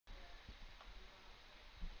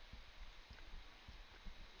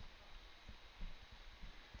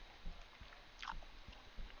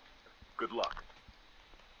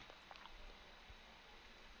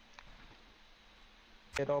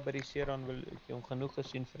jy daar by die Seran wil ek hom genoeg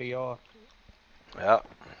gesien vir 'n jaar. Ja,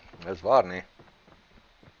 dis waar nie.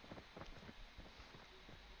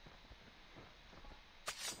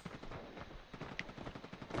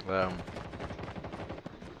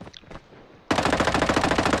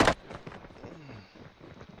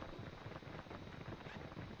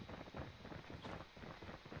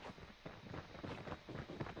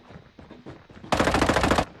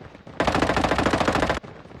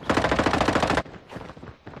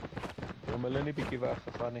 Hom hulle nie bietjie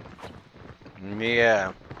weggegaan nie. Nee.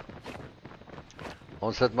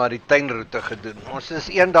 Ons het maar die tuinroete gedoen. Ons is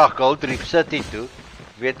eendag Gold Reef City toe.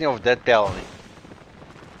 Ek weet nie of dit tel nie.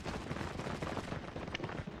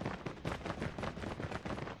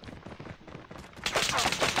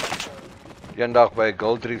 Eendag by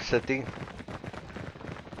Gold Reef City.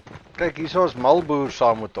 Kyk, hier is Malboer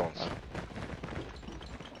saam met ons.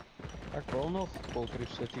 Ek wil nog Gold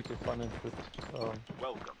Reef City toe gaan en goed.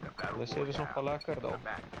 Hulle sê dis nogal lekker daar.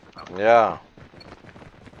 Ja.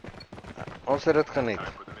 Ons het dit geniet.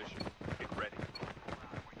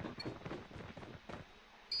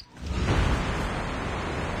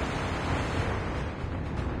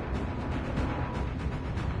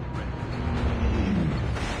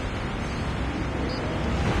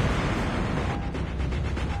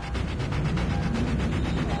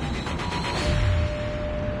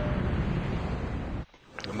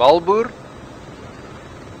 Malboer?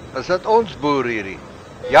 Is dit ons boer hierdie?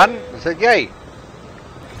 Jan, is dit jy?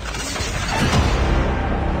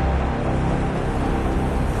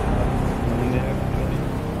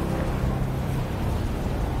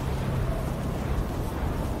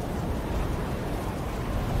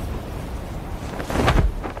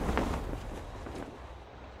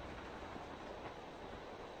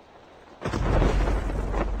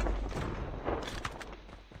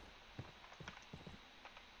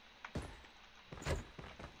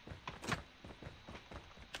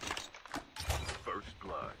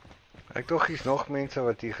 Ek dink hier's nog mense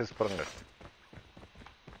wat hier gespring het.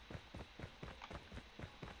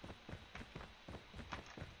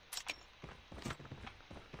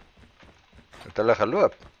 Het hulle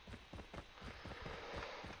geloop?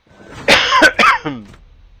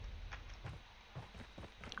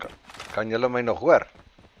 Kan julle my nog hoor?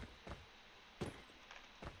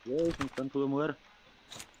 Ja, ek kan hom hoor.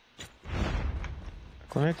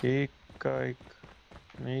 Kon net hier kyk.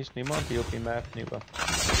 Nee, is niemand hier op die map nie.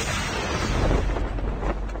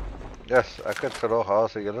 Yes, ek het verhoog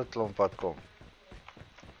haas 'n hele klomp wat kom.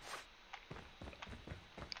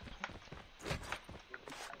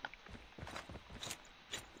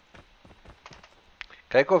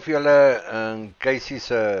 Kyk of julle in Casey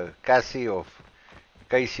se Cassie of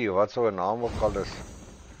Casey of wat so 'n naam ook al is.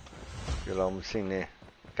 Julle hom sien nee,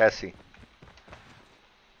 Cassie.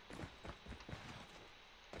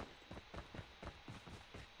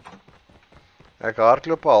 Ek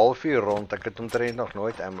hardloop 'n halfuur rond. Ek het omtrent nog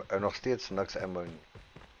nooit nog steeds niks ammo nie.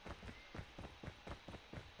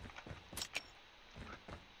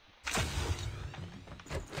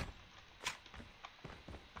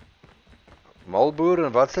 Malboer,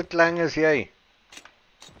 en wat se klang is jy?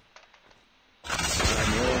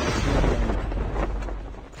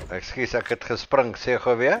 Ekskuus, ek het gespring, sê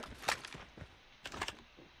gou weer.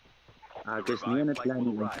 Ek is nie in 'n klein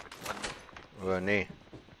nie. O nee.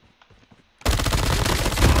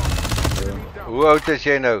 Hoe oud is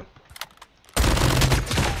jy nou?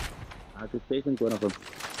 Ek is 26.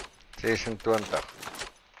 26.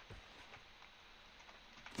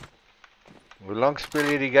 Hoe lank speel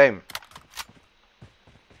jy die game?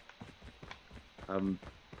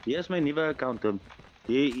 Hier is my nuwe account.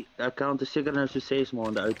 Die account is seker nou so 6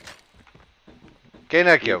 maande oud. Ken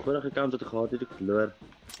ek jou? Die vorige account wat ek gehad het, ek verloor.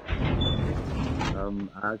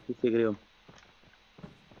 Ek is seker jy.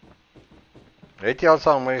 Het jy al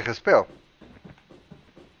saam met my gespeel?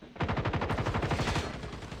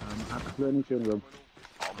 Ek glo nie so nie.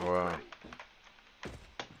 Wow.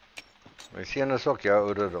 My seun is ook jou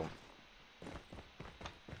ouderdom.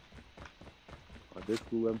 Wat is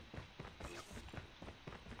cool.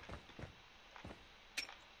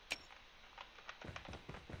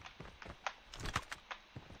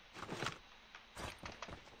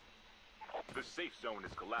 The safe zone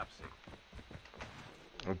is collapsing.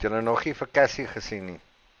 Het julle nog nie vir Cassie gesien nie?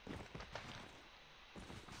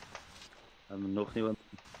 Nog nie want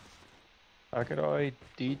ek het daai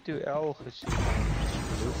D2L gesien.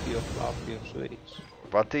 Luffy of Fluffy of so iets.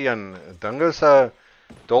 Wat een? Ding is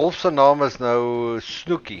Dolf se naam is nou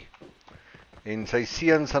Snoekie. En sy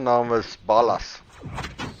seun se naam is Ballas.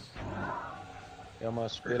 Ja, maar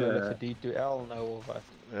speel hulle vir D2L nou of wat?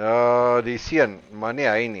 Ja, die seun, maar nie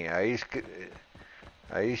hy nie.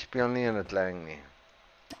 Hy speel nie in het lang nie.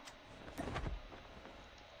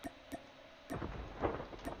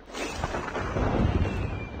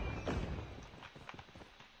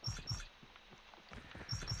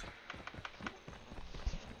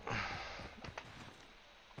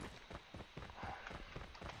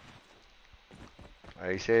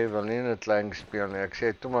 Hy sê hy wil nie in het lang speel nie. Ek sê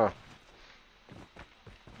toe maar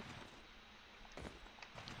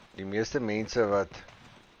die meeste mense wat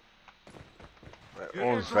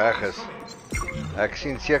ons weg is. Ek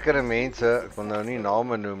sien sekere mense, ek wil nou nie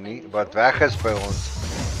name noem nie, wat weg is by ons.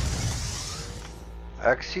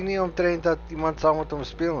 Ek sien nie omtrent dat iemand saam met hom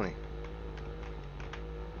speel nie.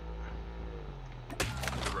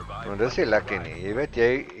 Maar dis nie lekker nie. Jy weet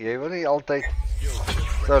jy wil nie altyd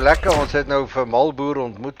so lekker, ons het nou vir Malboer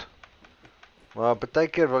ontmoet. Maar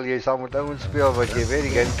partykeer wil jy saam met ouens speel wat jy weet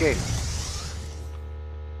die game ken.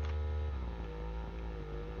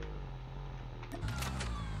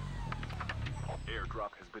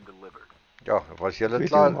 Airdrop has been delivered. Ja, was julle Weet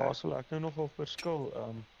jy klaar? waar sal ek nou nogal verskil?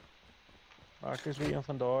 Maar ek is weer een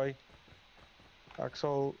van daai. Ek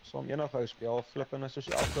sal saam enig ou speel, flip en is soos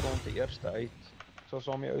elke rond die eerste uit. Ek sal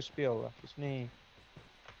saam die ou speel. Ek is nie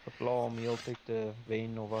gepla om die hele tyd te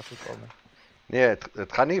wen of wat ook al nie. Nee,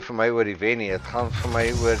 het gaan nie vir my oor die wen nie, het gaan vir my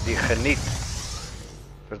oor die geniet.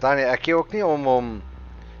 Verstaan jy, ek gee ook nie om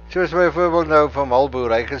soos byvoorbeeld nou van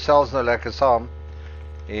Malboer, hy gesels nou lekker saam.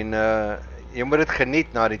 En jy moet dit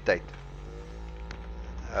geniet na die tyd.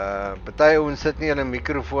 Party ouens sit nie hulle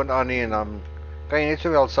mikrofoon aan nie en dan kan jy net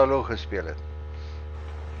sowel solo gespeel het.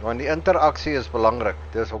 Want die interaksie is belangrik.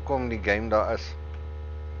 Dis hoekom die game daar is.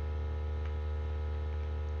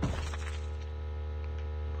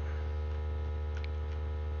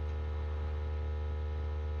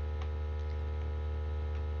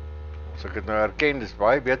 As ek het nou herken, dis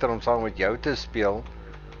baie beter om saam met jou te speel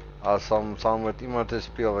as om saam met iemand te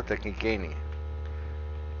speel wat ek nie ken nie.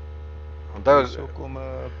 Onthou, So kom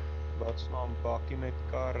 'n wat se naam bakkie met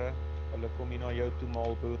karre. Hulle kom hier na jou toe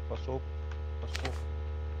Malboer, pas op. Pas op.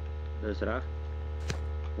 Dis reg.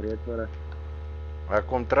 Gereed vir hy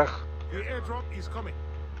kom terug. The airdrop is coming.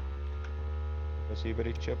 As jy by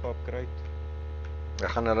die chip upgrade. Ek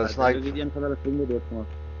gaan hulle Ek snipe. het een van hulle vriende doodgemaak.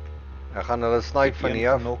 Ek gaan hulle snipe van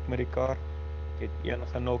hier af. Nok met die kar. Ek het een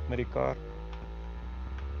genok met die kar.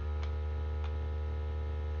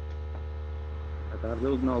 Ek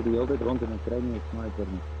hardloop nou al die hele tyd rond en ek kry nie 'n sniper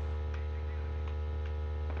nie.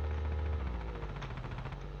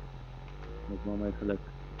 Met maar my geluk.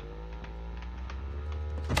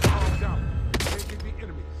 Calm down. Engaging the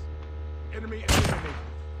enemies. Enemy eliminated.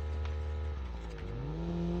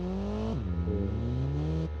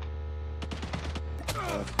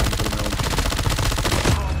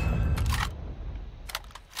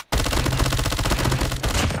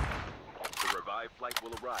 The revived flight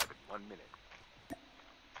will arrive in 1 minute.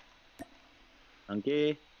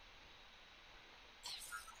 Dankie.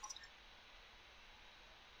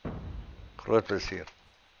 Groot plesier.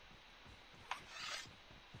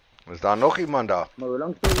 Is daar nog iemand daar? Maar hoe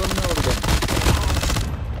lank speel ons nou dan?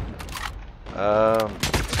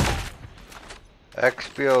 Ek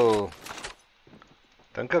speel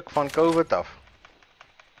dink ek van COVID af.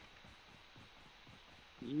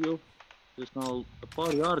 Jo, dis nou al 'n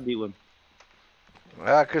paar jaar die oom.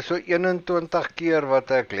 Ja, ek is so 21 keer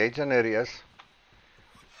wat ek legendary is.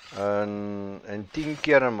 En 10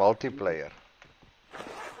 keer in multiplayer.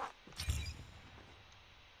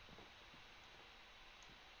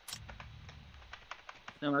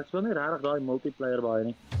 Ja, maar ek speel nie regtig daai multiplayer baie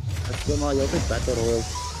nie. Ek speel maar heeltyd Battle Royale.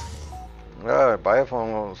 Ja, baie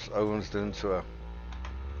van ons ouens doen so.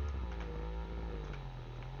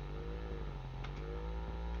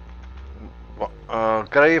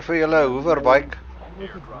 Kry jy vir julle 'n hoverbike?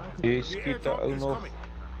 Jy skiet 'n ou nog.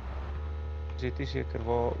 Is dit nie seker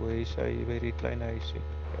waar hoe hy sê by die klein huisie.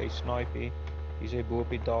 Hy snipe hier. Hy's hy bo op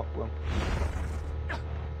die dak oom.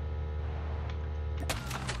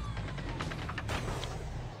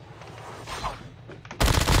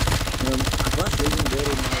 Ek was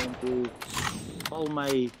legendary nou om te al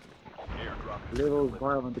my levels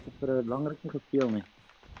baie, want ek het vir 'n langer nie gespeel nie.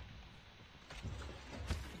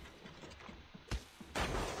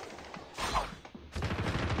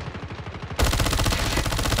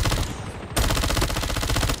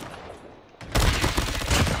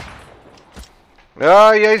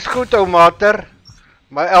 Ja, jy's goed ou mater.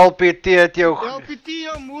 My LPT het jou LPT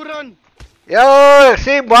jou moeran. Ja, ek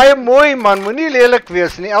sê baie mooi man, moenie lelik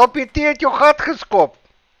wees nie. LPT het jou gat geskop.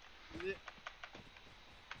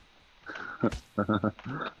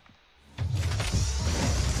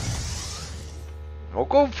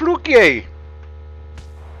 Hoekom vloek jy?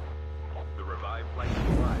 The revived flight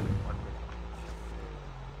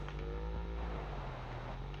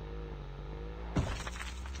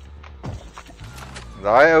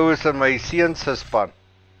Daai ou is in my seun se span.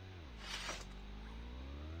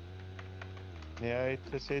 Nee, hy het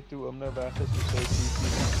gesê toe oom nou weg is, toe sê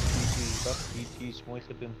GG's, wat GG's mooi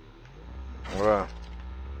gedoen. O.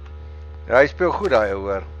 Ja, hy speel goed daai ou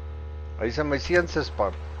hoor. Hy is in my seun se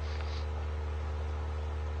span.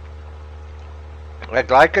 Ek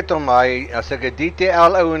like dit om hy, as ek 'n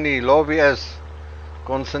DTL ou in die lobby is,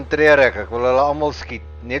 konsentreer ek wil hulle almal skiet,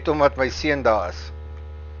 net omdat my seun daar is.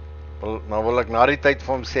 Nou wil ek na die tyd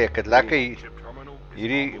vir hom sê, ek het lekker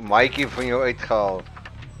hierdie maatjie van jou uitgehaal.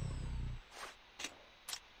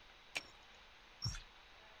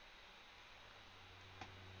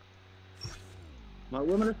 Maar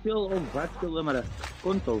oom hulle speel of wat speel oom hulle?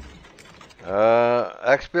 Konsol.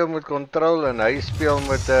 Ek speel met control en hy speel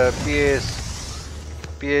met 'n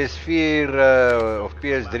PS4 of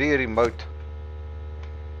PS3 remote.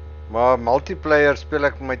 Maar multiplayer speel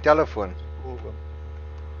ek met my telefoon.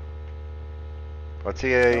 Wat sê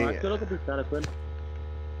jy? Ek speel ook op die telefoon.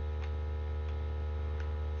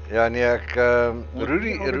 Ja nee, ek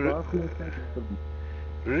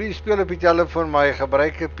Rudy speel op die telefoon, maar hy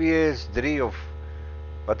gebruik 'n PS3 of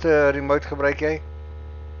wat 'n remote gebruik jy?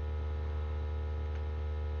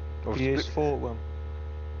 Of PS4 oom.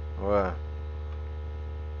 O.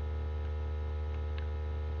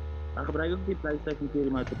 Ek gebruik ook die PlayStation 4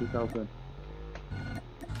 remote op die telefoon.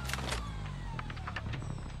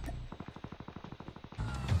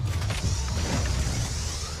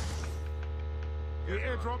 The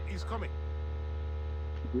airdrop is coming.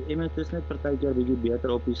 Die MS is net partykeer bietjie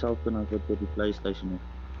beter op die selfoon as wat op die PlayStation is.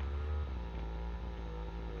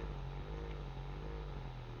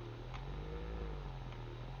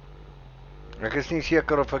 Ek is nie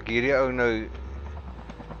seker of ek hierdie ou nou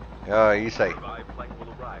ja, hier is hy.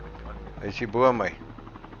 Hy is hier bo my.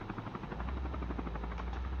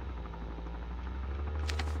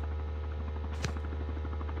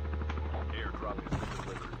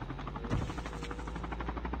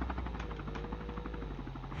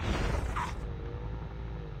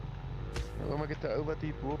 Oom, ek het 'n ou wat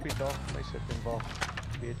hier bo op die dak vir my sit en wag.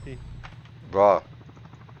 Weet jy? Waar?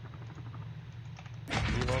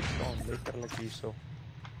 Hier waar ek staan, letterlik hierso.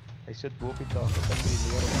 Hy sit bo op die dak, ek kan nie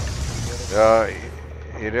leer om Ja,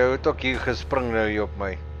 hierdie het ook hier gespring nou hier op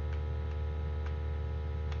my.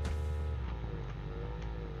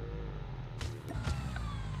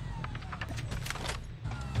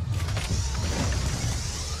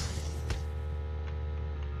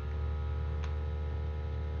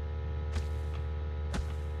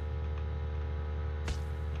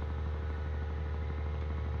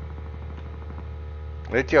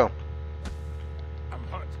 Weet jy? I'm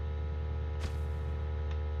hurt.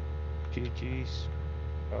 GG's.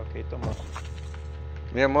 Ja, ek het hom maar.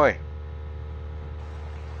 Nee, mooi.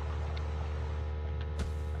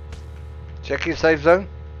 Check die safe zone.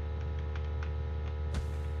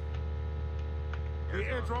 The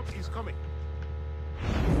airdrop is coming.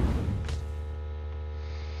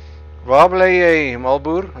 Waar bly jy,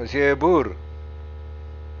 malboer? Is jy 'n boer?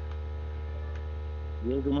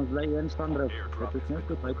 Jy kom ons bly in Standrif. Dit is net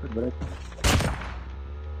so uitgebreek.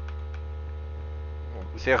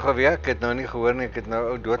 Sê gou weer, ek het nou nie gehoor nie, ek het nou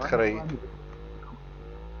ou doodgery.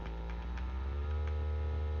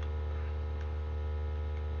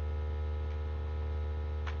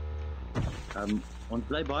 Ons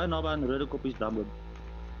bly baie naby aan Rodekoppiesdam.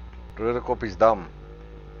 Rodekoppiesdam.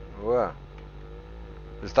 O.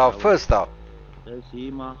 Is daar vis daar? Dis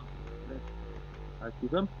hier maar. As jy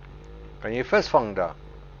kom. Kan jy vis vang daar?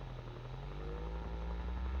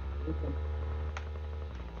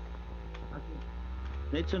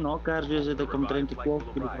 Net so na Kersfees het ek omtrent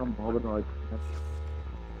 12 kg baber daai.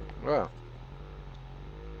 O.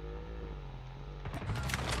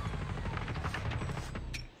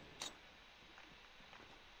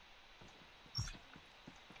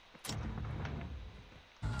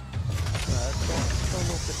 Ek staan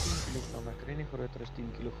nog op 10 kg, ek kry nie groter as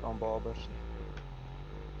 10 kg babers nie.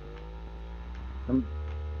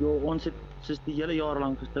 Jo, ons het soos die hele jaar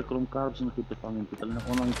lank gestukkel om karps en goed te vang en toe hulle nou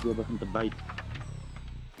onlangs weer begin te byt.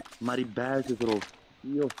 Maar die bass is rof.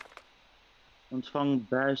 Jo. Ons vang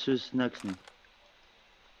bass soos niks nie.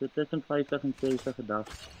 Dit is tussen 50 en 60 'n dag.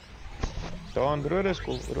 Daar in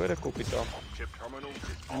rode koppie daar. Chip terminal is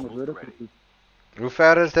En almost rode ready. koppies. Hoe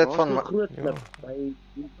ver is dit Daar's van 'n groot ja. klip by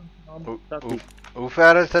die naam Taxi. hoe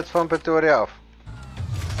ver is dit van Pretoria af?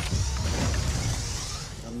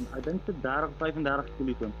 Ek dink dit 35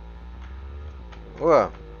 km. O.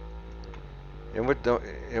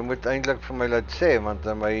 Jy moet eintlik vir my laat sê want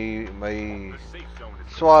my The safe zone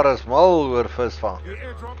is swaar is mal oor visvang. The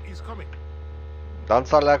airdrop is coming. Dan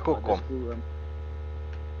sal ek ook kom.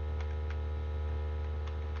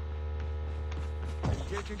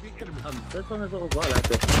 Engaging the enemies. Dit one is ook wel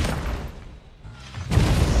lekker.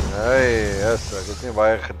 Nee, yes, ek het nie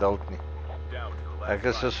baie geduld nie. Down to the Ek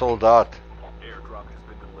last is 'n five. soldaat. Airdrop has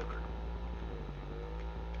been delivered.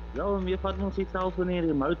 Ja, en jy vat ons self in die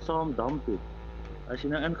remote saam dam toe. As jy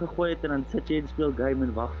nou ingegooi het en dan sit jy en speel game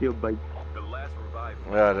en wag vir jou byt. The last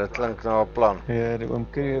revive. Ja, dit klink nou 'n plan. Ja, die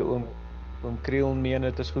oom Kriel meen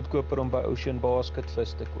dit is goedkoper om by Ocean Basket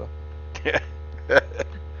vis te koop.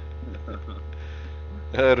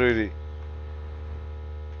 Rudy.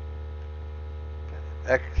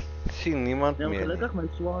 Ek sien niemand Ja, meer nie. gelukkig my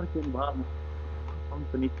swaartjie en baar van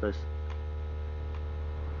verniet vis.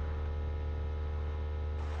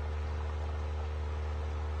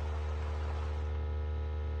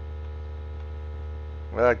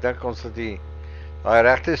 Ja, ek dink ons het daai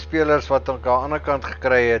regte spelers wat aan die ander kant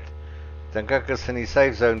gekry het, dink ek is in die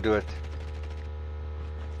safe zone dood.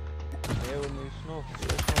 Nee, oom, is nog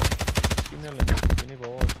sien hulle nie, ek weet nie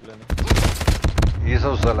waar is hulle nie. Hier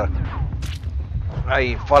is hulle.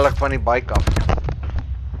 Ai, val ek van die bike af.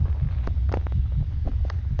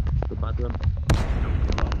 So pad oom.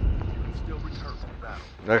 Still return to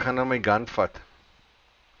battle. Ek gaan nou my gun vat.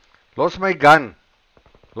 Los my gun.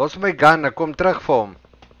 Los my gun, ek kom terug vir hom.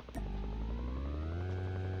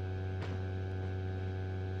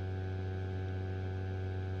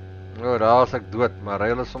 O, daar is ek dood, maar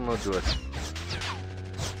Rail is hom nou dood.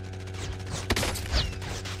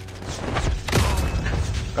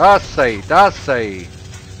 Daar sy.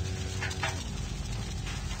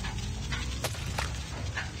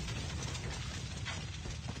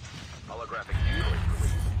 Holographic decoys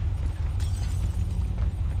released.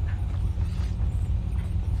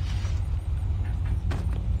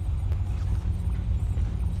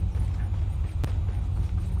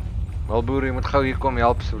 Malboer, jy moet gou hier kom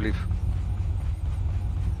help asseblief.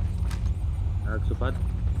 Ja, ek so pad.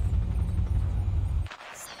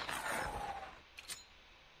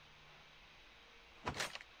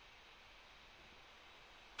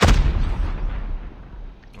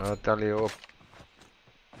 Nou tel jy op.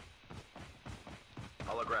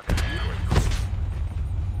 Holographic decoys released.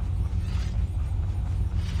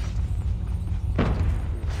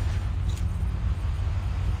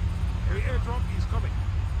 The airdrop is coming.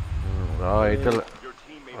 Daar het Your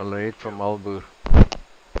teammate hulle het van Malboer.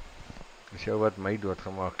 Dis jou wat my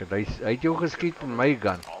doodgemaak het. Hy het jou geskiet met my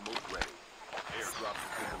gun. almost ready. Airdrop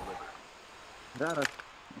has been delivered. Daar is.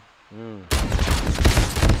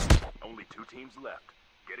 Only 2 teams left.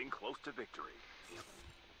 Getting close to victory.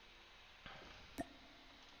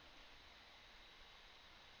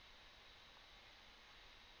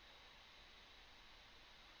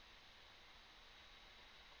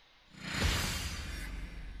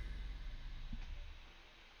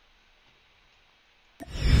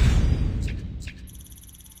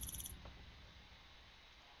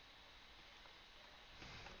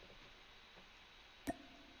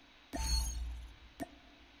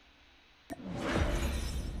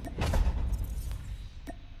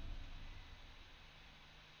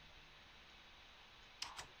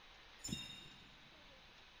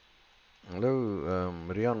 Hallo,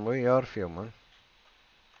 Rian, mooi jaar vir jou man.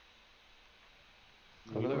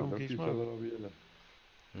 Hallo, oom Kiesma.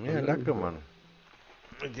 Nee, lekker man.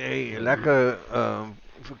 Het jy lekker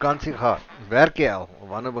vakansie gehad? Werk jy al?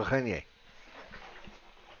 Wanneer begin jy?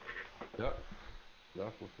 Ja,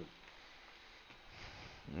 vanoggend.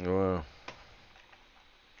 Ja.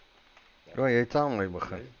 Ja, jy het saam mee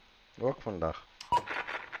begin. Ook vandag.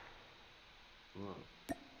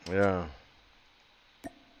 Ja.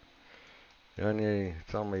 Ja nee, het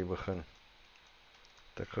saam mee begin.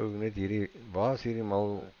 Ek gou net hierdie, waar is hierdie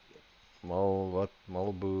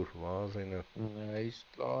malboer, waar is hy nou? Nee, hy is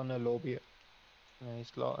klaar in 'n lobby. Nee, hy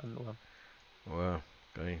is klaar in oom. O,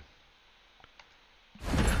 okay.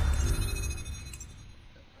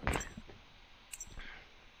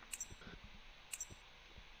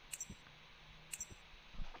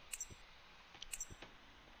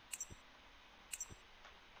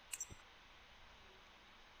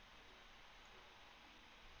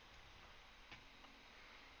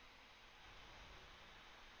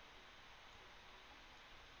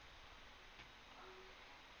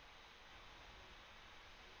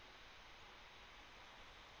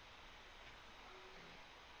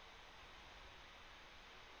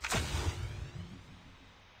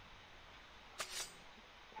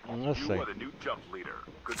 Let's You see. are the new jump leader.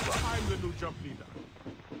 Good luck. I'm the new jump leader.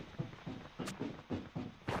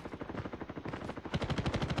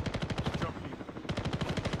 Jump leader.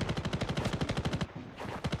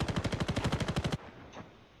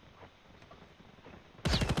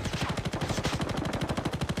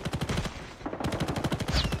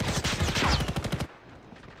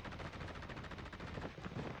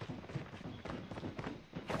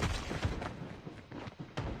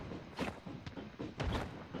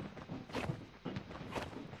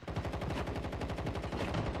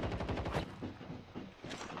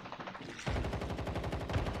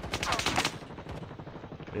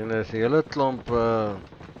 En is 'n hele klomp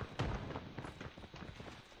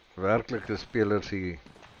werklike spelers hier.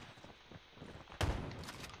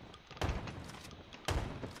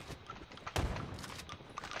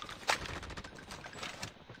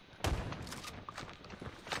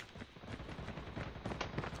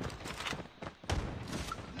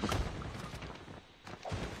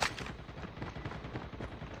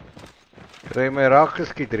 Kry my raak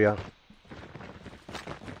geskiet, Rian.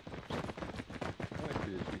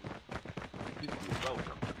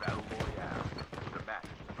 Welcome to Battle Royale. The match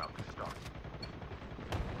is about to start.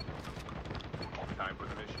 Time for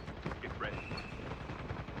the mission. Get ready.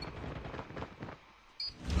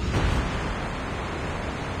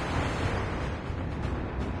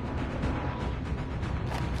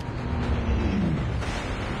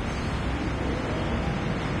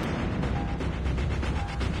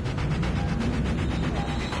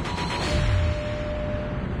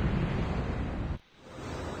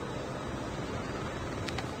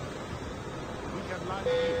 We can line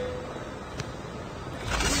here.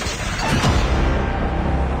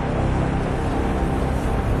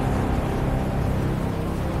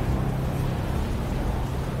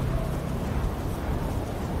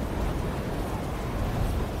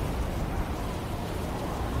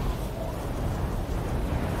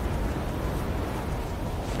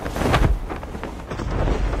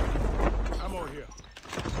 Ammo here.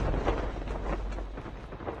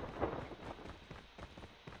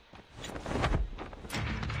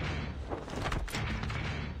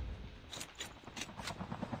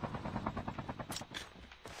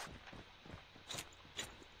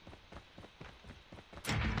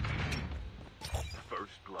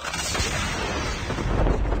 First blood.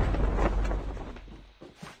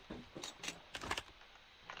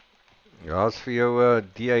 Ja, is vir jou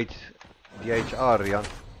DHR, Rian.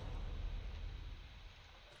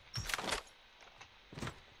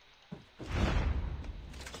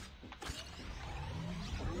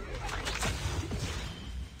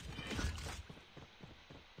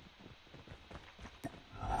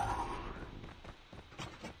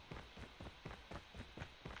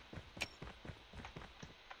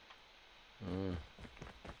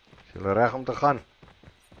 Is julle reg om te gaan?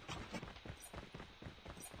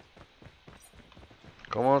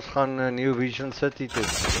 Kom ons gaan New Vision City toe.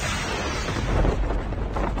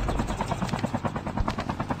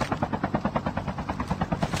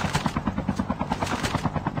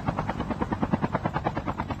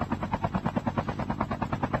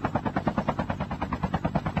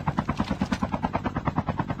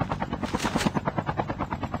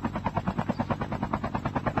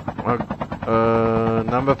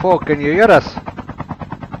 Number 4, can you hear us?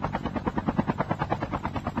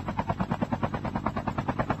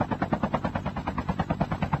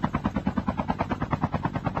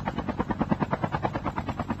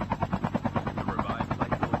 The revived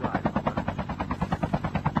flight will arrive.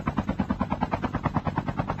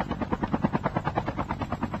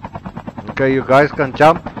 Okay, you guys can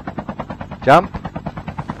jump. Jump.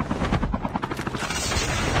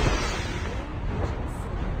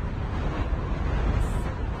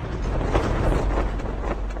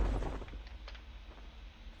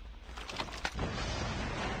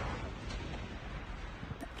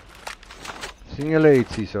 Sien julle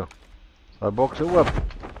iets hierso? Daai bokse oop.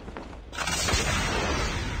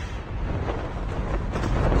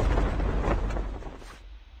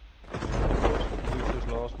 Soos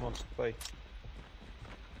laas maatskappy.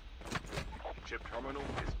 Chip terminal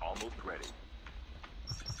is almost ready.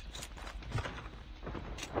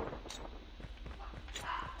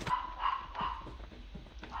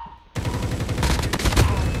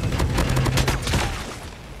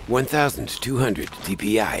 $1,200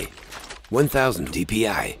 DPI. 1,000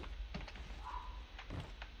 DPI.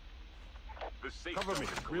 The safe Cover zone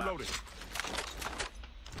me. is collapsing. Reloading.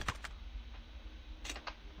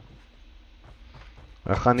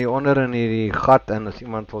 Ek gaan hier onder in hierdie gat in as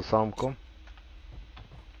iemand wil saamkom.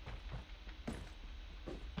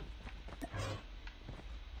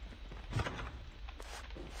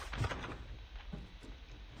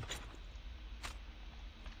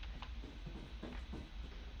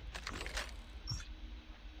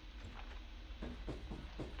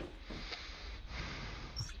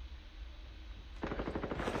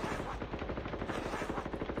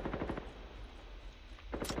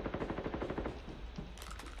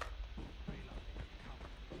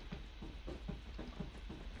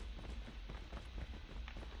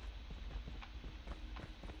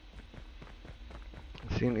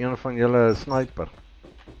 Sien een van julle 'n sniper.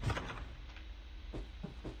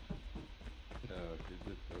 Ja, ek het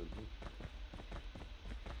dit.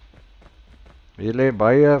 Jy lê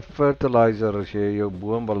baie fertilizer as jy jou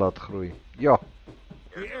boom wil laat groei. Ja,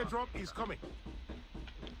 The airdrop is coming.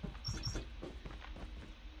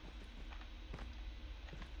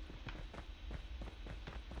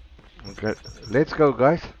 okay. Let's go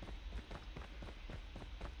guys.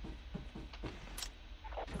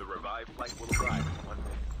 The revived flight will arrive in 1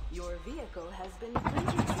 minute. Your vehicle has been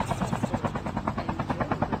printed successfully.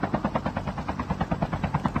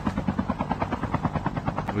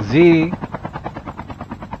 Enjoy the ride. Z,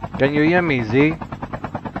 can you hear me, Z?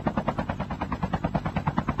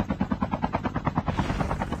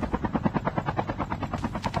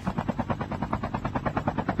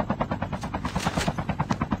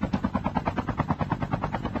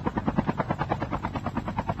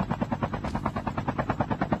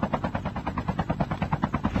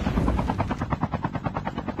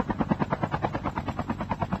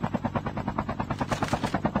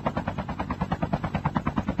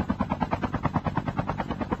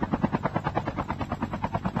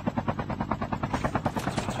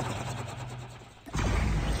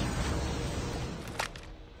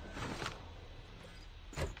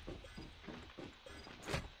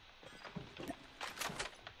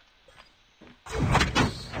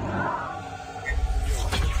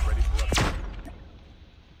 Ready for upgrade.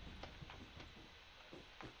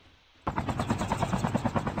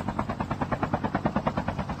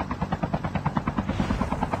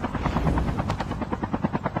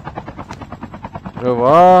 Nou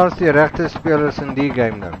waar is die regte spelers in die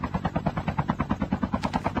game nou?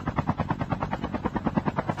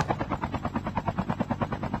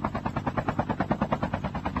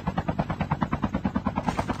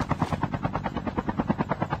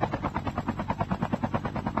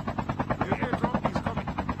 The airdrop is coming.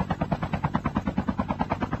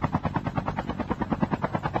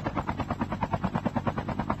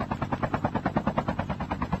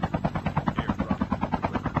 Airdrop has been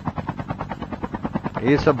delivered.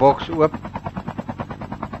 Hier is 'n boks oop.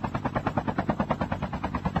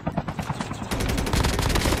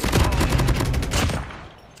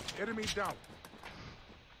 Enemy down.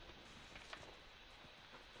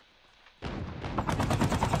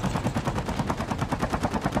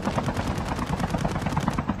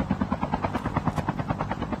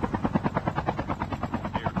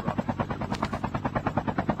 Airdrop has been delivered.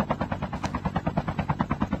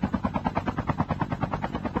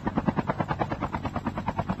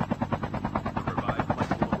 The revived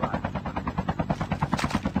flight will arrive in 1 minute.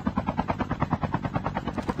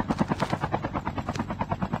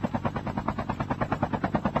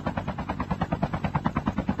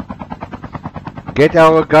 Get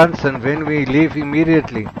our guns and when we leave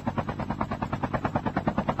immediately.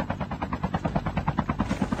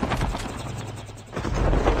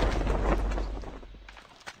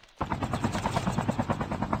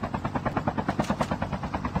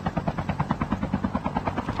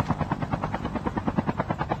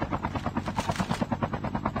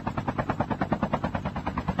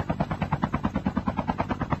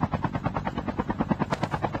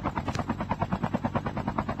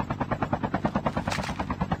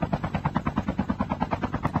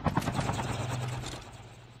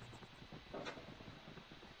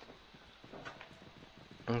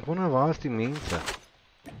 Ek wonder waar is die mense?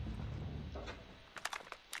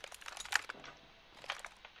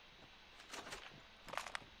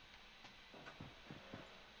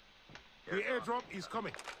 The airdrop is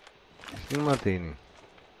coming. Is niemand hier nie.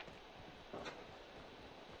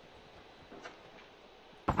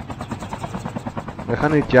 Ek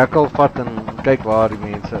gaan die jackal vat en kyk waar die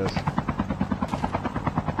mense is.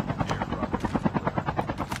 Airdrop has been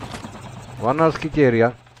delivered. Wanneer skiet jy hier?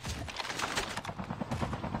 Ja?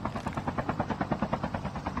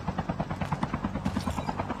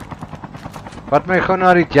 Vat my gou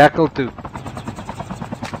na die jackal toe.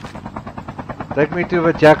 Take me to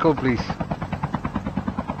the jackal please.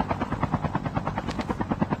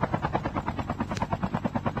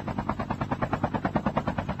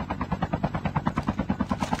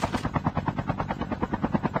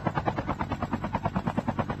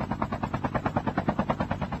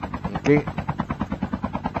 Okay.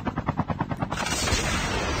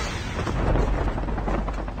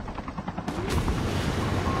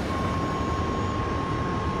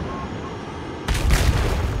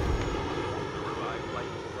 The revived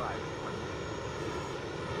flight will arrive in 1 minute.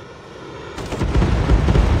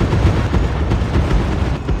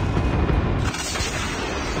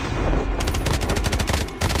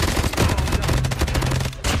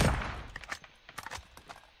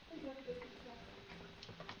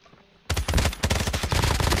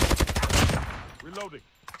 Reloading.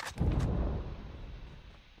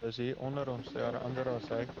 Dis hier onder ons, ja, ander as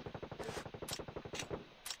hy.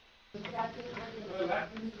 Your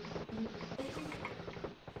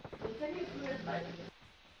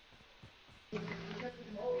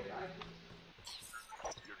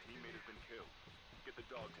teammate has been killed. Get the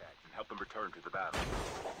dog tags and help them return to the battle.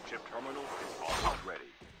 Chip terminal is almost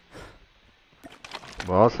ready.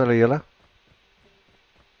 Waar is hulle julle?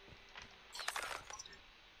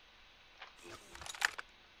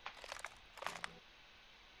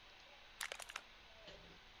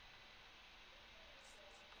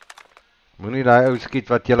 Moenie daai ou skiet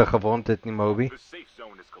wat julle gewond het nie, Moby. The safe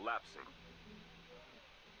zone is collapsing.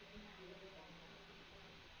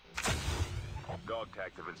 Dog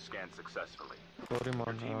tags have been scanned successfully. Sorry Your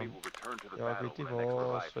man. teammate will return to the Ja, ek battle weet nie when the next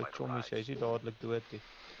waar revive sy flight chommies, hy arrives. is nie dadelik dood nie.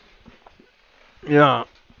 Ja,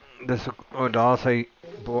 dis ook, daar is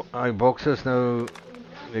hy boks is nou,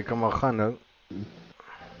 jy kan maar gaan nou.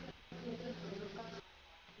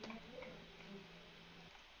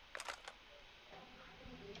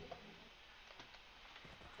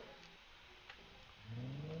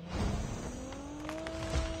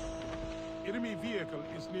 Enemy vehicle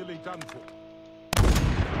is nearly done for.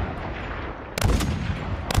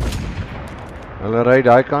 Hulle ry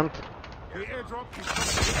daai kant. The airdrop is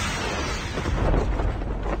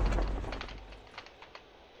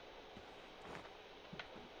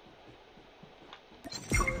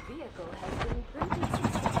Your vehicle has been printed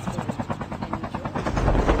successfully.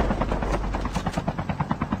 Enjoy.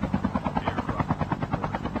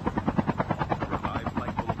 The revive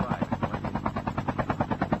flight will arrive in 1 minute.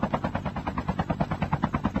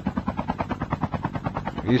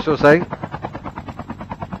 Hierso is hy.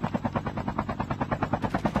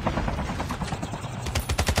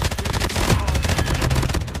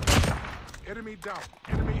 enemy down.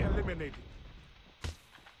 Enemy eliminated.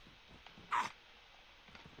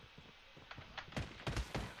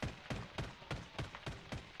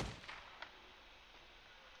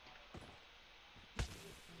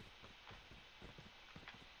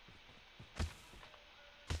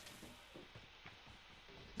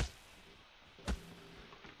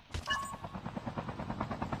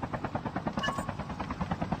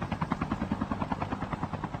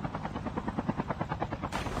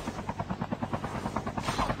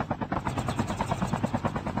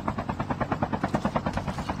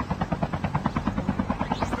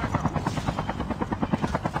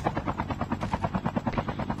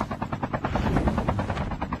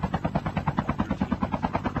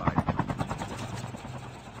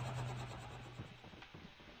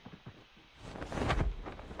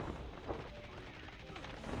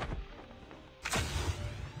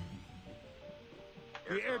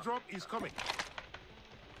 The airdrop is coming.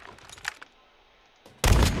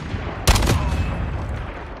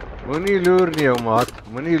 Moenie loer nie, ou maat.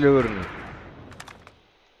 Moenie loer nie.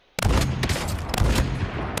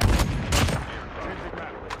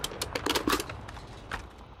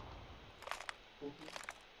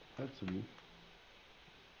 Absoluut.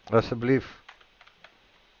 Asseblief.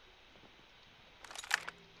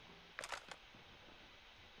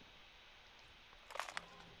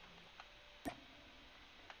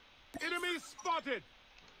 Enemy spotted.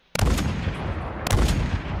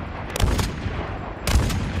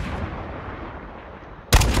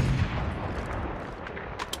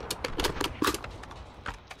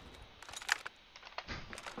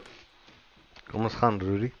 Kom ons gaan,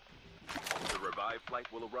 Rudy. The revive flight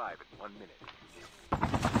will arrive in 1 minute.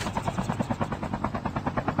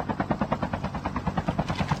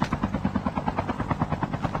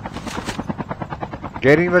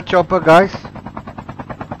 Getting the chopper, guys.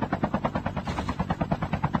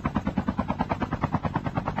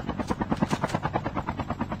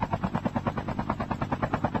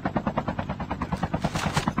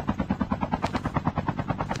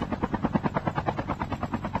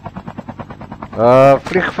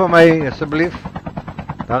 Vlieg vir my asseblief.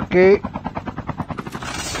 Dankie.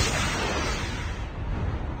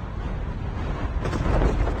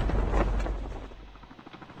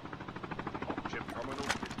 Chip terminal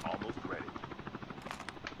is almost ready.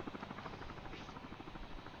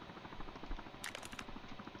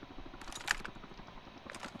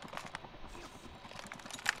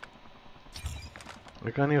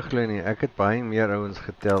 Ek kan nie glo nie. Ek het baie meer ouens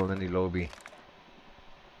getel in die lobby.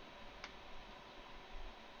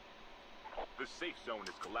 The safe zone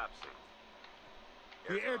is collapsing.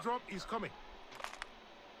 The airdrop is coming.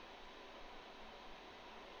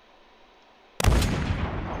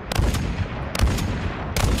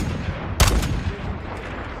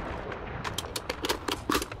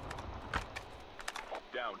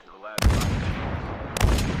 Down to the last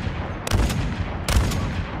five.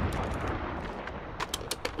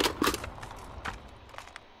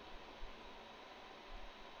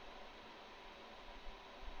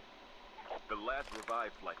 last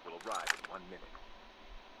revived flight will arrive in 1 minute.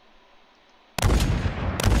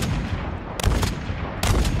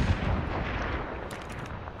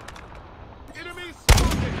 Enemy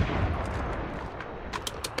spotted!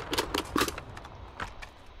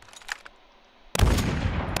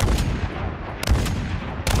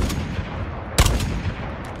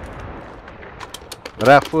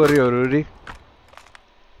 Reg voor jou, Rudy.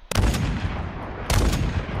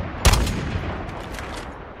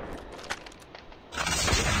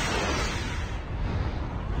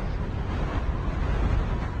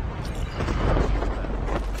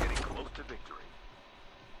 Getting close to victory.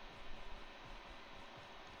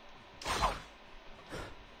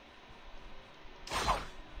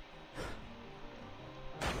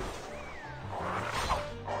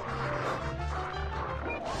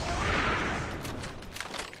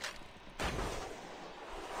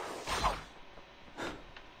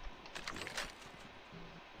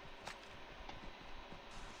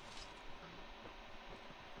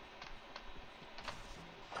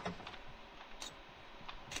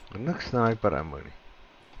 Niks sniper ammo nie.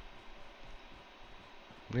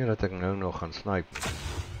 Nie dat ek nou nog gaan snipe nie.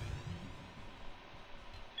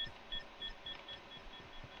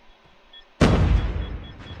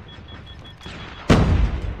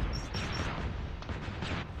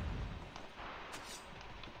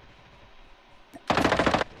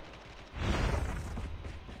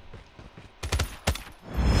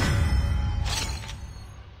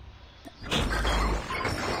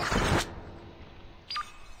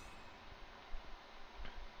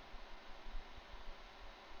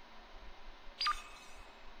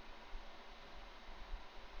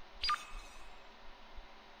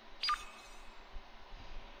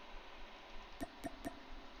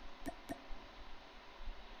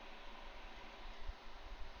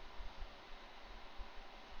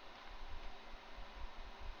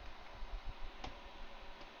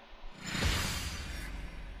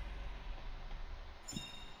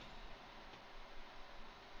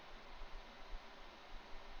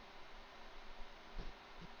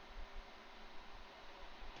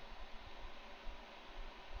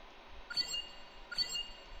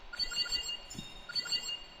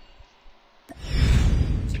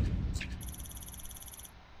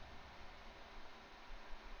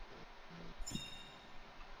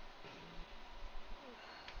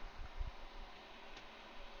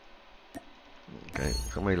 Okay,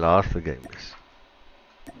 gaan my laaste game is.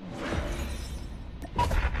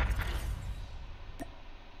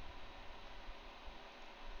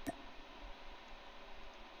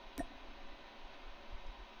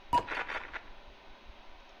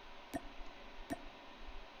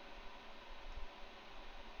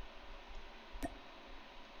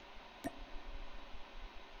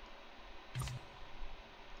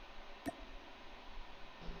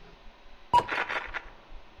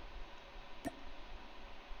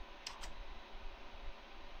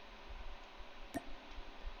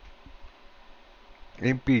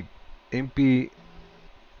 MP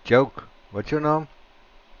Joke, what's your naam?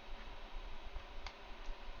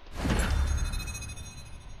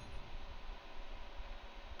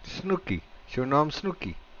 Snooky, is jou naam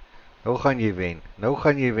Snooky? Nou gaan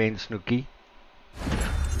jy wen, Snooky.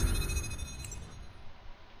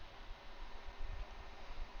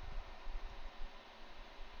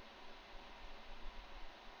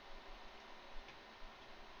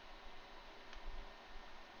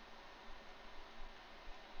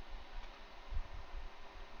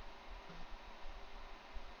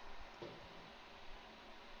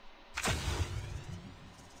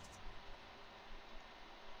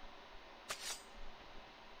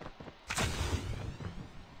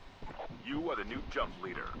 You are the new jump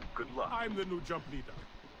leader. Good luck. I'm the new jump leader.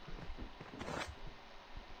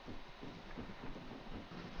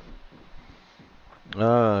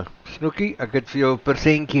 Snooky, ek het vir jou 'n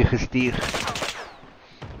persentjie gestuur.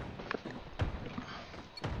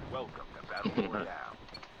 Welcome to Battle Royale.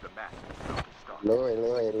 The match is about to start.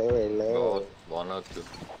 Oh, waarna toe?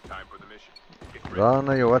 Time for the mission. Get ready. Daar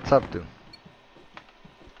na jou WhatsApp toe.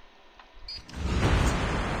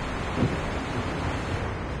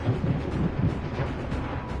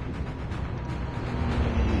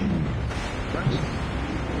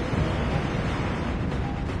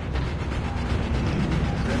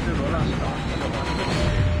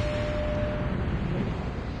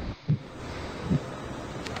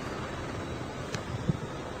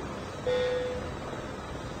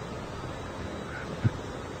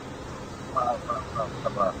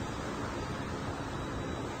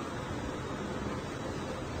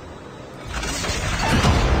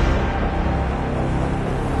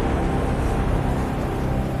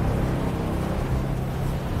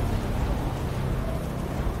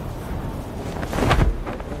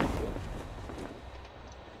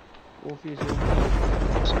 Of jy so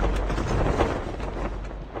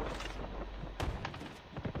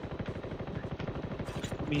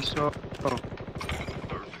Miso. First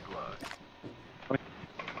blood.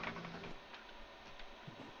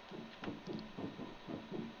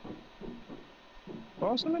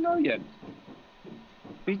 Waar is hulle nou heen?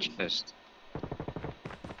 Beach Fest.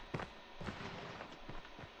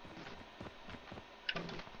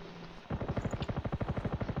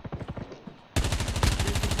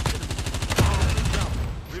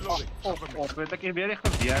 Reloading. Cover me. Weet ek hier weer die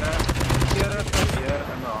gewere. Geweer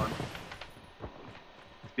in my hand.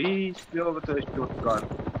 Wie speel wat 'n shotgun?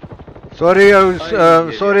 Sorry ou,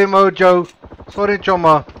 sorry Mojo. Sorry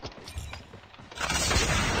Choma.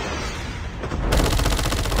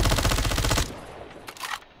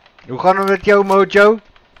 Hoe gaan het met jou Mojo?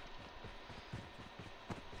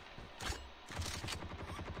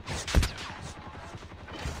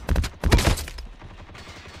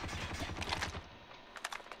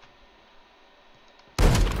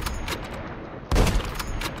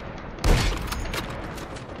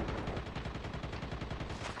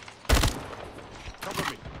 Cover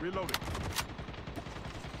me. Reloading.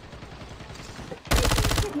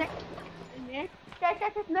 Nee, kijk,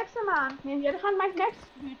 ik heb niks aan mijn hand. Nee, jullie gaan mij niks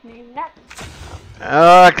buurt nemen. Niks.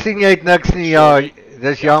 Ek sien jy het niks nie. Ja,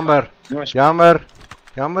 dis jammer. Jammer.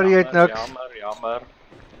 Jammer jy het niks. Jammer.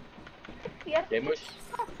 Jy moes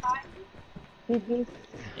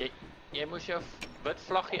jy moes jou wit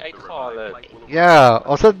vlaggie uitgehaal het. Ja,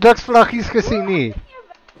 ons het niks vlaggies gesien nie.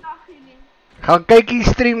 Gaan kyk die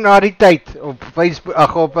stream na die tyd op Facebook,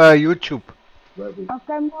 ag op YouTube.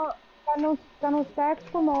 Okay, maar kan ons tags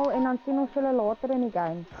kom haal en dan sien ons hulle later in die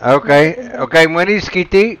game. Okay, moenie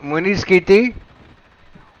skiet nie.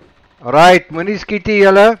 Alright, moenie skiet nie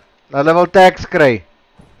julle. Hulle wil tags kry.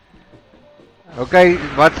 Okay,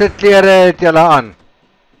 wat se klere het julle aan?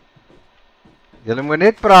 Julle moet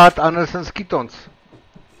net praat anders dan skiet ons.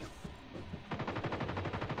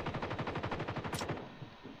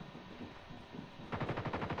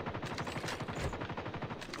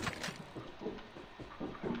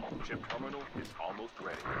 Chip terminal is almost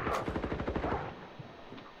ready.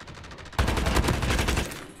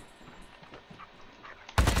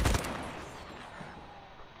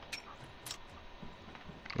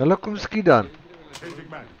 Hulle kom skiet dan. Changing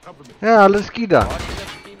mag. Cover me. Ja, hulle skiet dan. Waar is jou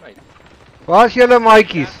teammate? Waar is julle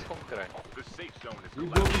maatjies? Kom kry. The safe zone is Hoe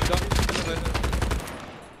collapsing. wil die dan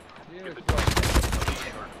Get the dog tags and help them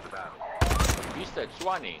return to the battle. Wie is dit?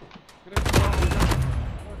 Swanny.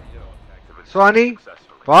 Swanny,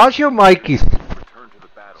 waar is jou maatjies? Return to the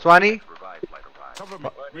battle. Swanny? as revive flight arrives. Cover me.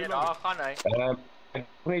 Nee, Reloading. daar gaan hy. Ek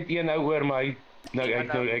kon net een nou hoor maar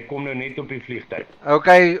ek kom nou net op die vliegtuig.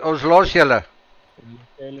 Okay, ons los julle.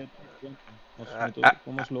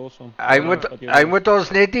 Kom ons los hom. Hy moet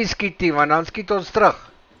ons net nie skiet nie, want dan skiet ons terug.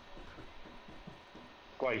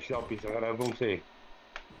 Kwai snappies, ek gaan nou vir hom sê.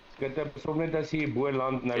 Skitter, pas op net as jy bo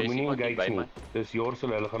land nou Jy is moenie iemand nie engage by nie. my. Dis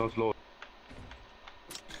Jorsel, hulle gaan ons los.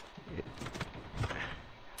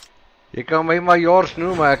 Jy kan my maar Jors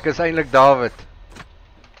noem, maar ek is eintlik David.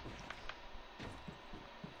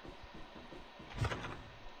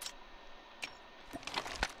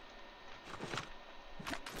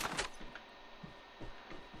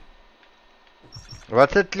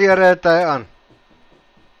 Wat se klere het hy aan?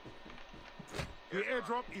 The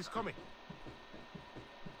airdrop is coming.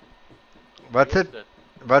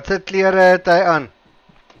 Wat se klere het hy aan?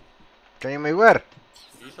 Kan jy my hoor?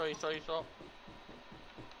 Hierso.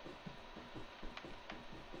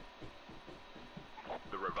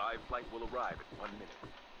 The revive flight will arrive in 1 minute.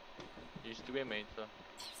 Hier's twee mense.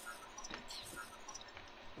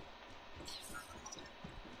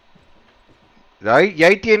 Jy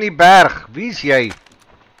teen die berg, wie's jy?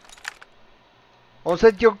 Ons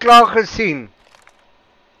het jou klaar gesien.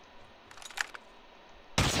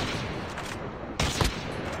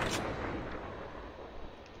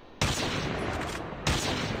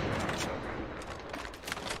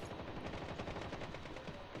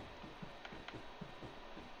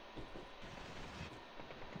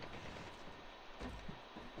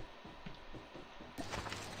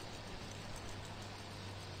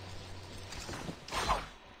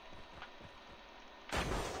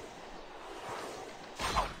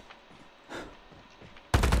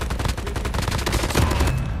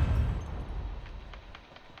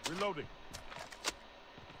 Reloading.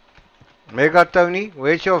 Mega Tony,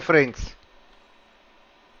 where's your friends?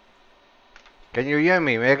 Can you hear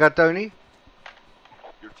me, Mega Tony?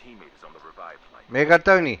 Your teammate is on the revive flight. Mega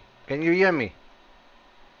Tony, can you hear me?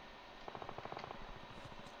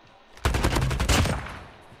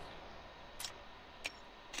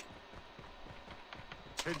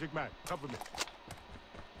 Changing mag. Cover me.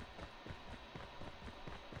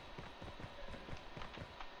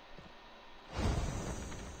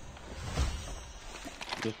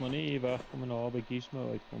 Dus maar nie hier wegkom en na by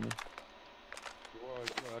Gizmo uitkom nie. Ja,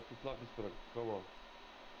 ek het vlak gespring. Kom aan.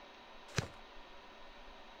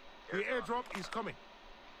 The airdrop is coming.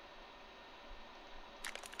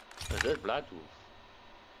 Is dit Bloodwolf?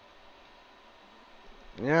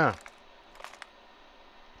 Ja.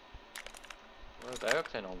 Wat hy ook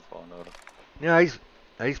sy naam verander. Ja,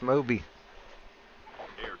 hy's Moby.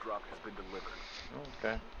 Airdrop has been delivered.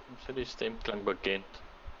 Okay. So die stem klink bekend.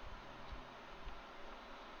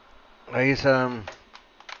 Hy's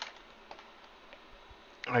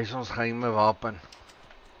ons geheime wapen.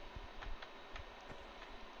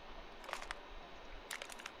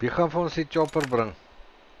 Wie gaan vir ons die chopper bring?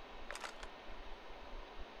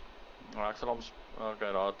 Maar ek sal hom...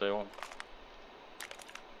 Okay, daar het hy hom.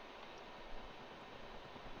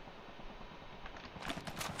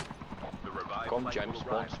 Kom James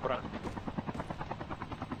Bond spring.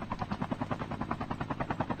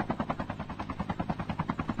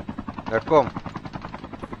 Daar kom.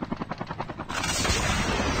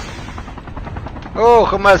 Oh,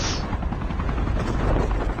 gemis.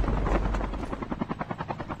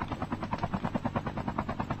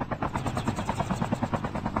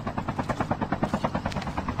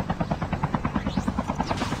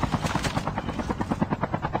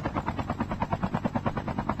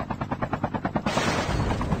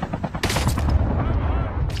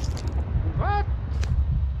 Wat?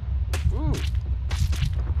 Oeh.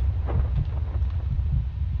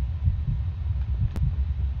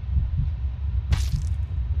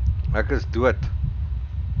 Ek is dood.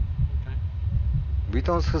 Okay. Wie het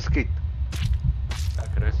ons geskiet? Ek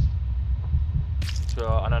Chris. So,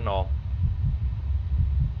 ander naam.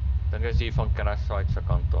 Dink is hier van Crash Site se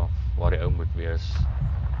kant af, waar die ou moet wees.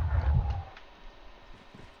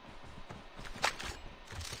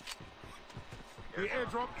 The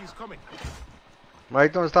airdrop is coming. Maar hy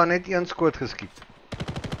het ons daar net een skoot geskiet.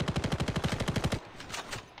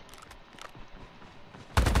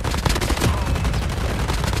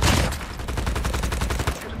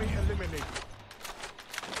 Enemy eliminated.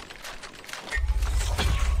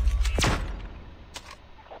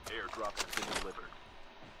 Airdrop has been delivered.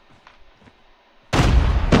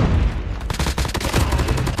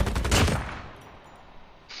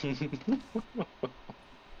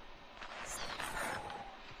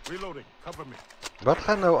 Reloading. Cover me. Wat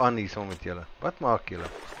gaan nou aan hier so met julle? Wat maak julle?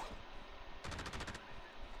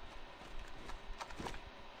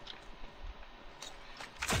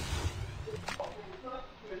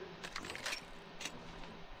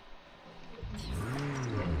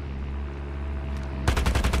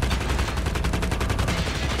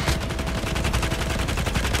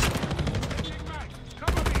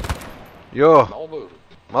 Jo, Malboer.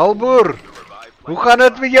 Malboer. Hoe gaan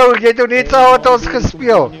dit met jou? Jy het nou net saam met ons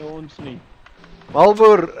gespeel. Nie ons nie.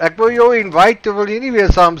 Malboer, ek wil jou invite, toe wil jy nie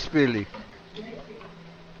weer saam speel nie.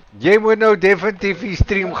 Jy moet nou definitief die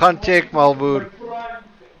stream gaan check, Malboer.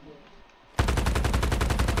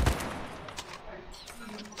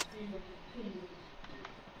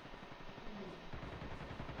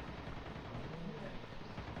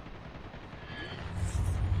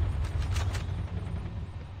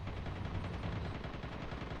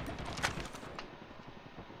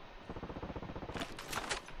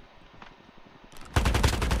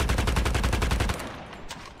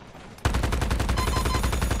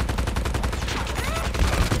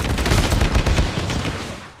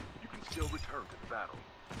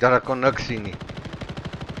 Dat ek kon niks sien nie.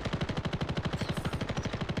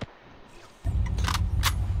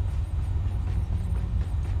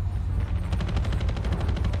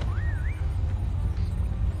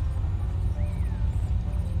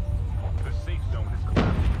 The safe zone is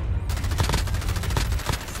collapsing.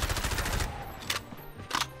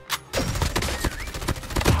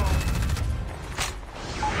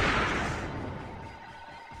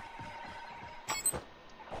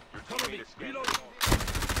 Your teammate is scanning.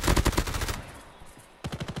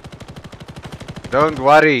 Don't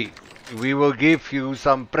worry, we will give you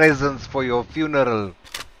some presents for your funeral.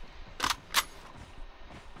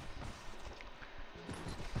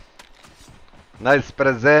 Nice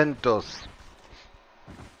presentos.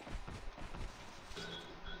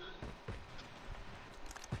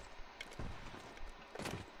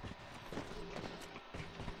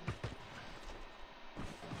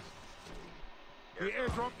 The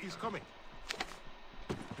airdrop is coming.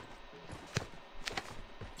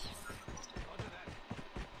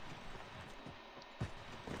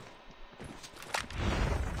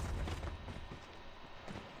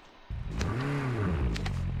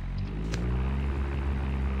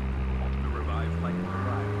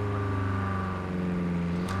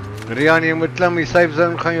 Rian, jy moet klim, die safe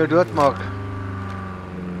zone gaan jou doodmaak.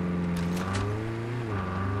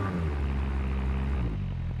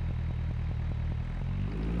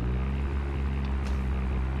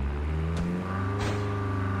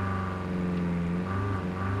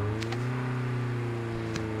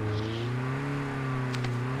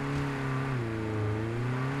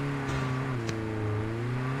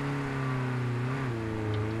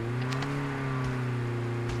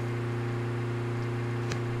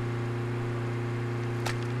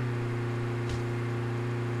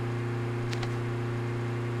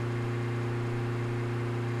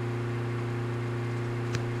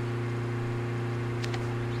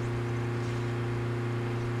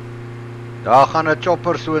 Daar gaan 'n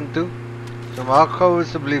chopper soontoe. So maak gou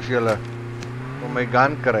asseblief julle om my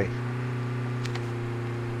gun kry.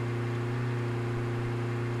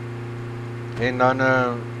 En dan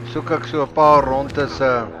soek ek so 'n paar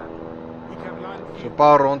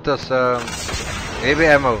rondes heavy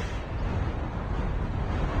ammo.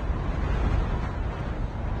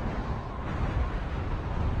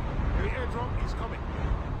 The airdrop is coming.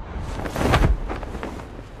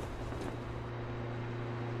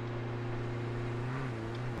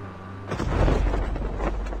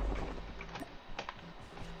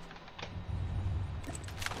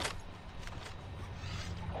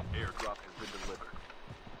 Airdrop has been delivered.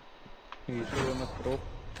 Hier is weer met drop.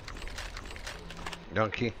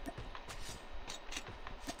 Dankie.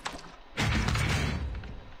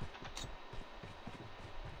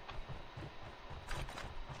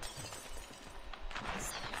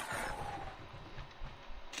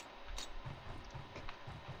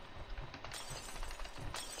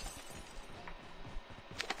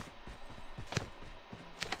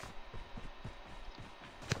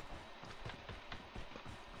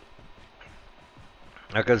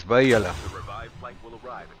 Ek is by julle. The revived flight will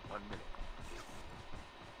arrive in 1 minute.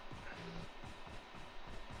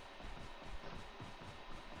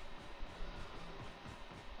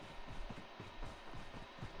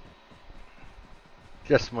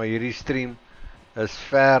 Yes, maar hierdie stream is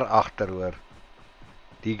ver agter hoor.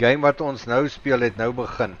 Die game wat ons nou speel het nou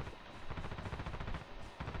begin.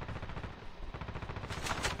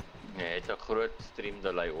 Nee, het 'n groot stream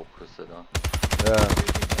delay opgesit dan. Ja.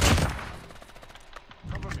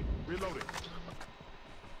 Cover me. Reloading.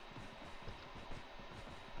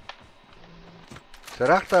 Dis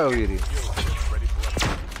regte ou hierdie. Ready for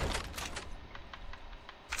upgrade.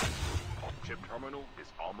 Chip terminal is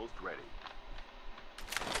almost ready.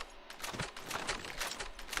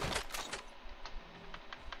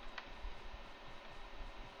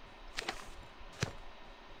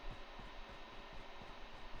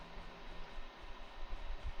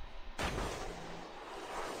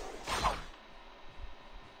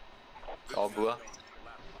 Bo.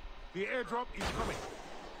 The airdrop is coming.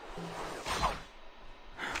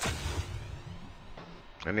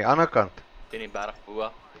 Aan die ander kant. Teen die berg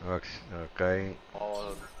bo. Okay. Oh,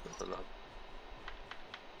 dis te laat.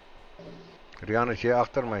 Rian, is jy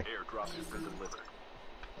agter my? Airdrop has been delivered.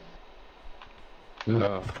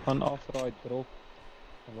 Ja, gaan afraai drop.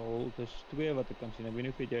 Wel, dis 2 wat ek kan sien. Ek weet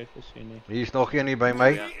nie of jy het gesien nie. Hier is nog een hier by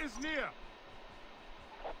my. He is near.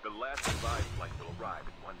 The last revived flight will arrive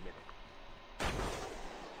in 1 minute.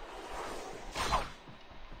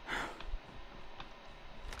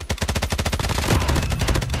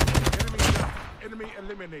 Enemy down. Enemy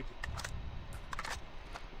eliminated.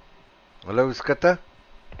 Hallo skutte.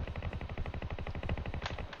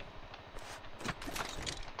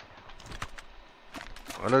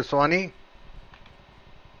 Hallo Swani.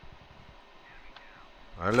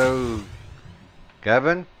 Hallo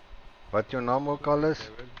Gavin. Wat jou naam ook al is?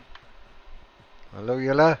 Hallo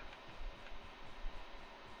julle.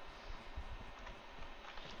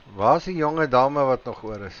 Waar is die jonge dame wat nog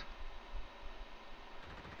oor is?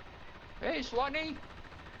 Hey Swanny.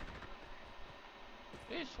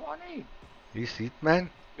 Hey Swanny. Wie sien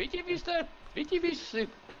man? Weet jy wie is dit? Weet jy wie Snoek?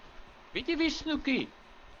 Weet jy wie Snoekie?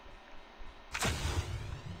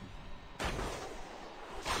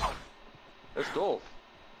 Dis doof.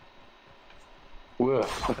 O,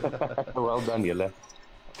 well done julle.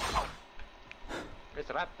 Dis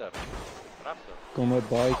Raptor. Raptor. Kom my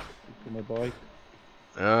bike, kom my bike.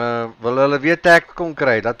 Wil hulle weer tax kom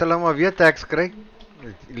kry? Dat hulle maar weer tax kry?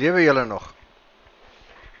 Lewe julle nog?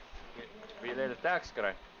 Wie hulle tax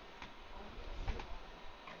kry?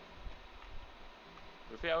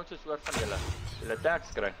 Hoeveel ouens is oor van julle? Julle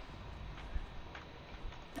tax kry?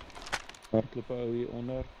 Hardloop ou hier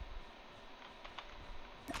onder.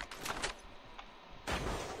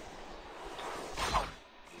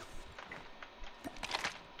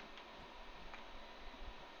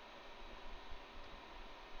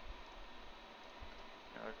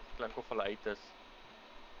 kyk of hulle uit is.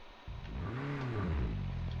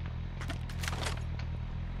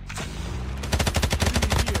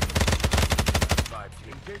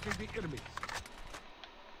 Engaging the enemies.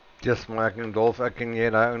 Just maar ek en Dolf, ek en jy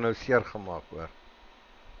daai ou nou seer gemaak hoor.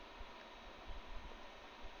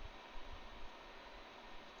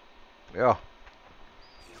 Ja.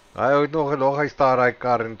 Hy het nog hy staar hy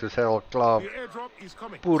kar en toe sê hy al klaar The airdrop is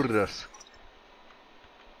coming. poerders.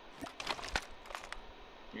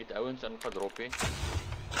 Nie het ouens ingedrop he.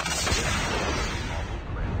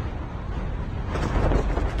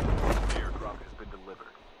 Airdrop has been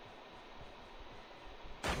delivered.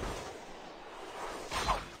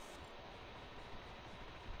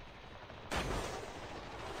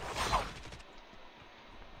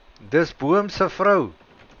 Dis Boom se vrou.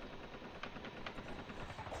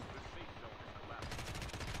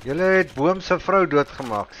 Julle het Boom se vrou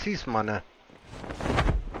doodgemaak. Sies manne.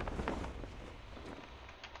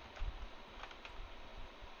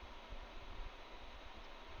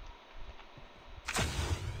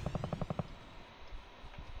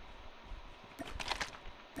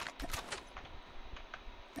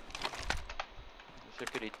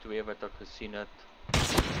 Seker die twee wat ek gesien het.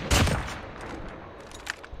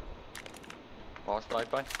 Waar staan hy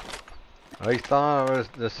by? Hy staan,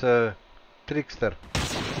 dis 'n trickster.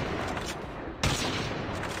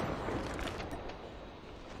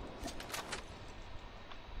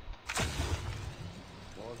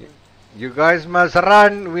 You guys must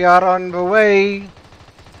run, we are on the way.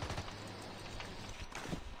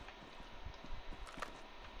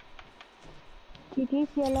 Kitties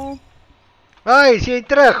julle. Hey, is jy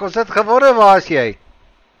terug? Ons het gewonder waar is jy?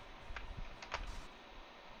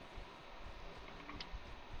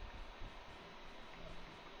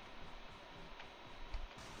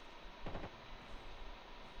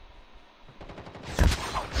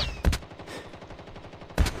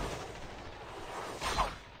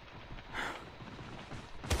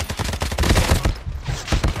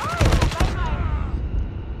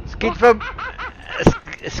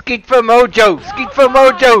 Skiet vir Mojo, skiet vir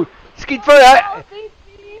Mojo, skiet vir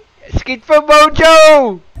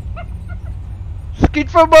Mojo. Skiet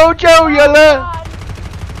vir Mojo, julle.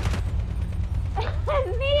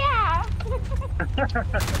 Nee.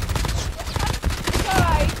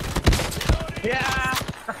 Ja.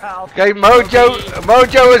 Okay,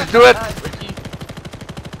 Mojo is dood.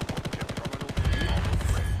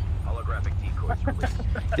 Holographic decoys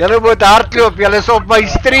released. Julle moet hardloop, julle is op my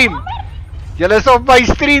stream. Julle is op my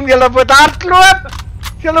stream, julle moet hardloop.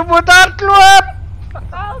 Julle moet hardloop.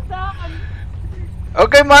 Well done.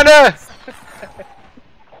 Okay manne.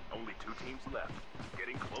 Only 2 teams left.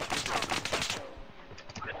 Getting close to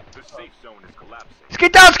victory. The safe zone is collapsing.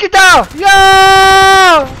 Skiet daar.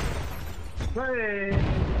 Ja!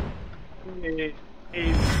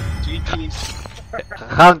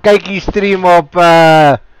 Gaan kyk die stream op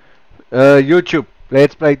YouTube.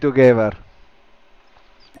 Let's play together.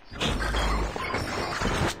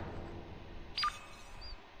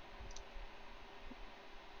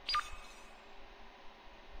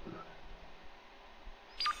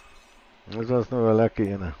 Dit was nou wel lekker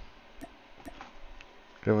ene.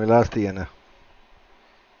 Kom my laaste ene.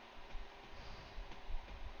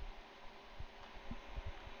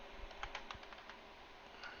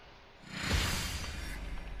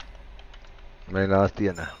 My laaste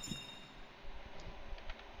ene.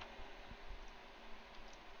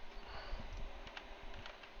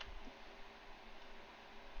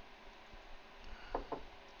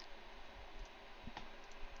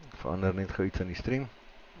 Verander net gou iets aan die stream.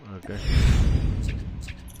 Okay.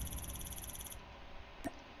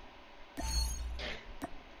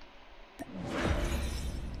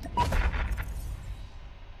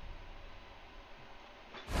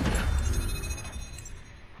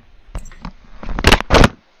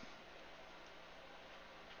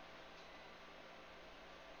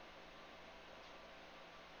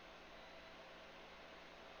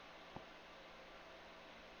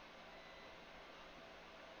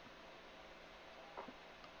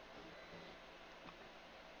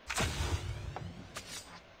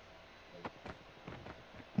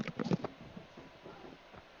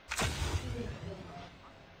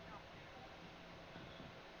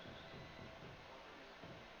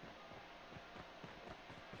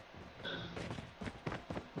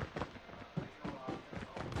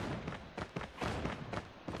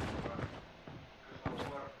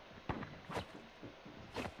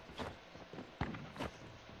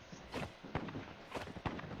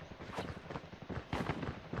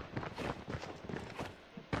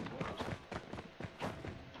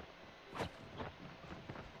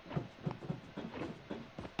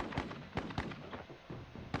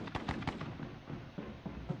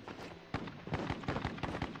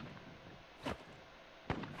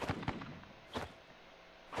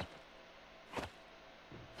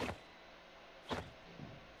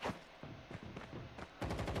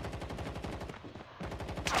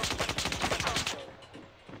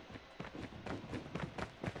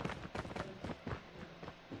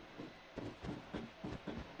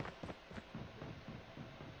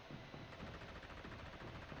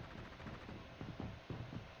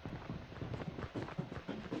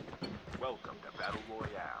 Battle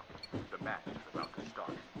Royale. The match is about to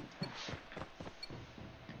start.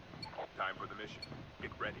 Time for the mission. Get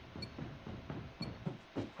ready.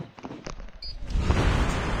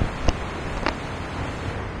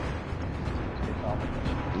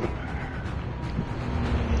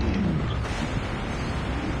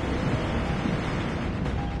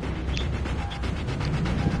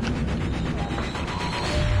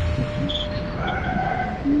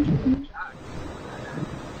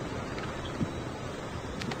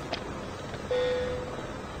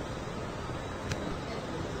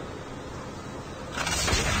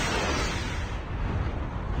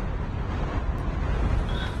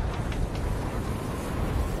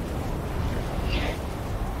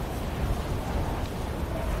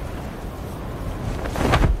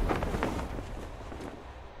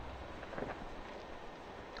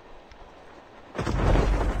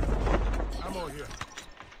 Ammo here.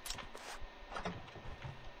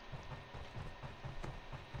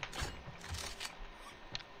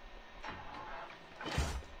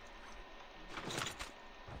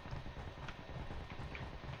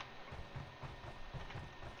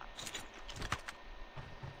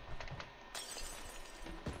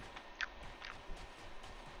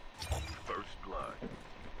 First blood.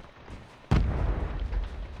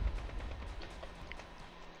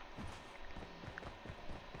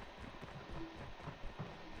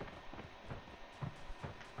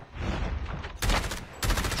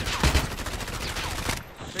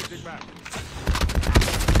 Changing back.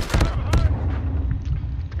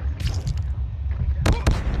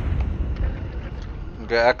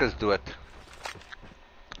 Okay, ek is dood.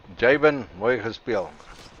 Jabin, mooi gespeel.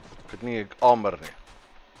 Ek het nie amber nie.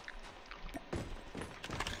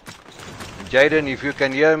 Jaden, if you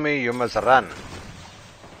can hear me, you must run.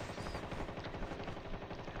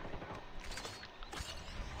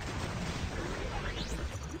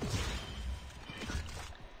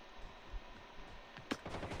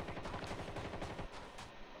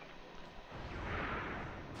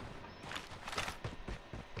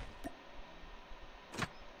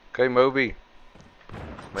 Okay, Moby.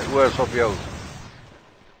 My oor is op jou.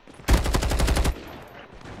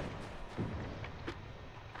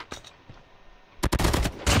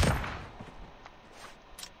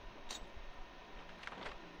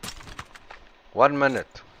 One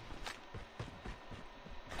minute.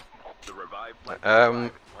 The revived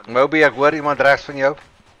flight. Moby, ek hoor iemand regs van jou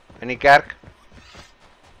in die kerk.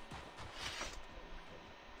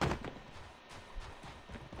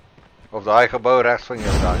 Of daai gebou regs van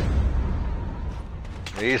jou daai.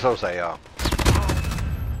 Hier sou sy ja.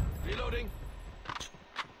 Reloading.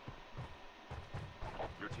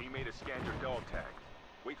 Your teammate has scanned your dog tag.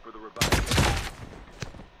 Wait for the revive.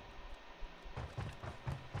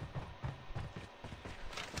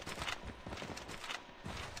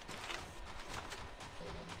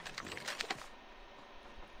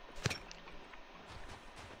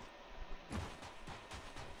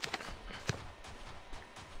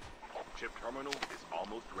 Chip terminal is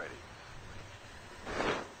almost ready.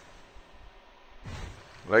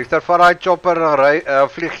 Luister van daai chopper en ry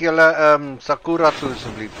vlieg julle Sakura toe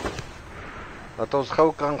asseblief. Dat ons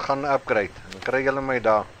gou kan gaan upgrade. Dan kry julle my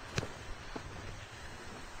daar.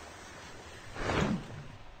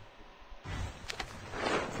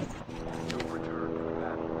 No return to the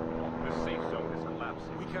battle. The safe zone is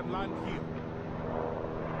collapsing. We can land here.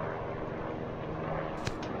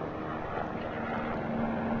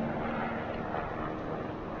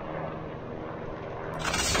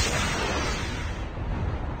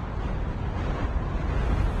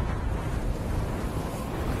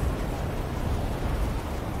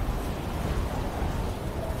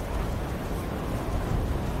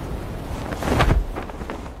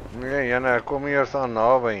 Nee, Jana, kom hier staan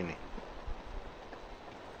naby nie.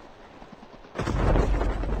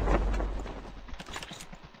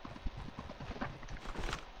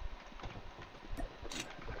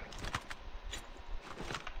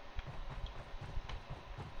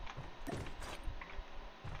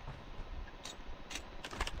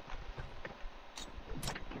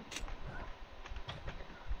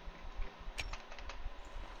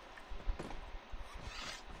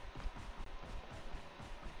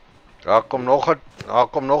 Daar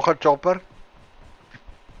kom nog 'n chopper.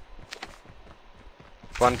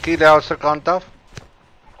 Van Kilo se kant af.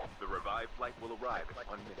 The revived flight will arrive in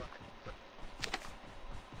 1 minute.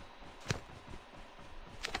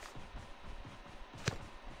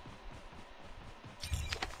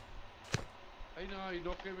 Hey nou, jy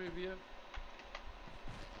dok my weer.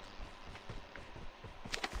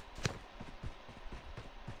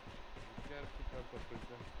 Kerk se kant af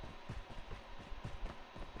punte.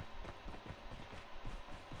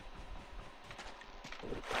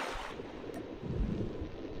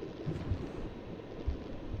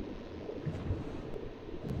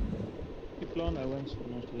 Die plan ouens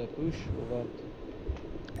van ons hulle push of wat?